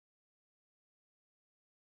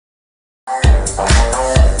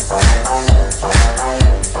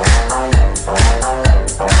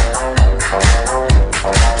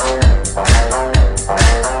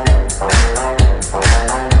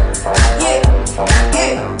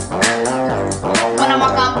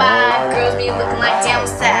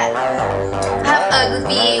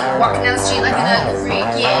walking down the street like an ugly freak,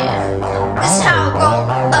 yeah. This is how I go,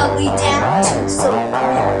 ugly down to so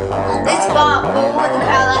real. This ball boo with a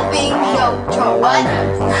collar being yo, Joe, what?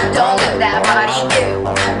 Don't look at that body, ew.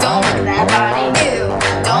 Don't look at that body, ew.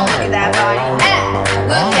 Don't look at that body,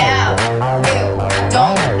 look out, ew.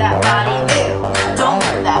 Don't look at that body, ew. Don't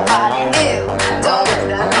look at that body, ew. Don't look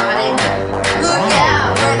at that body, look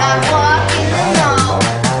out when I walk in the mall.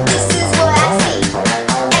 This is what I see.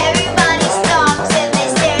 Everybody stops and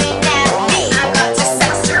they're staring at me. I got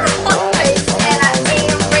disaster on my face and I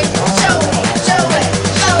can't break it. Show it, show it,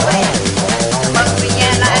 show it. I'm ugly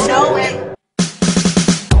and I know it.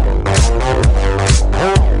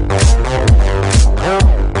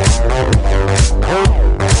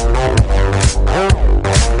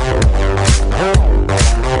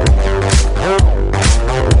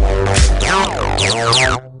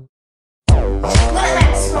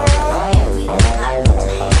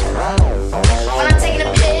 When I'm taking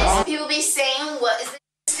a piss, people be saying, what is this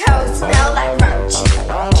how it smell like crunch?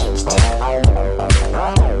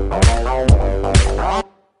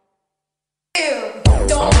 Ew,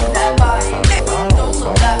 don't look at that body. Ew, don't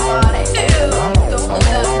look at that body. Ew, don't look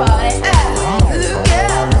at that body. Look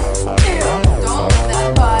out. Ew, don't look at that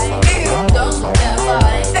body. Ew, don't look at that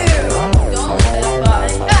body. Ew, don't look at that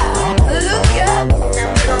body. Look out.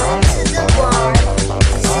 I'm going to the bar.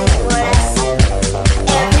 This is what I see.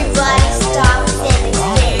 Everybody stops and they're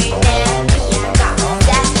staring at me. I got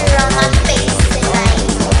disaster on my face and I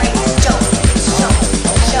ain't afraid to show it, show it,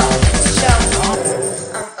 show it, show it.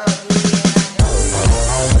 I'm ugly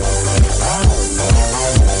and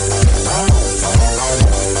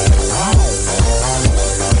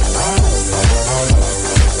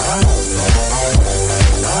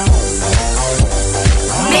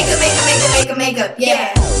I know it. Makeup,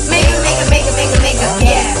 yeah. Makeup,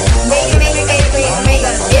 yeah.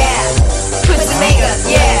 Makeup, yeah. Put some makeup,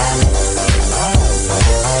 yeah.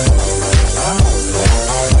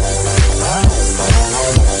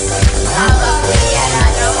 I'm ugly and I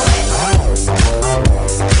know it.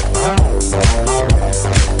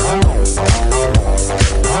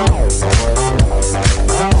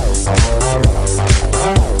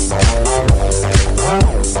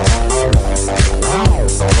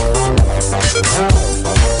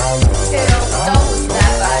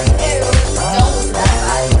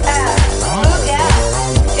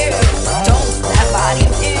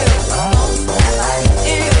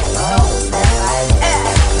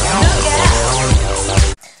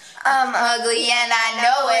 I'm ugly and I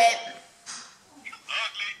know it. You're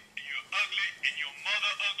ugly, and your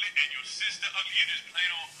mother ugly, and your sister ugly. You're just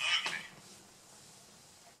plain old ugly.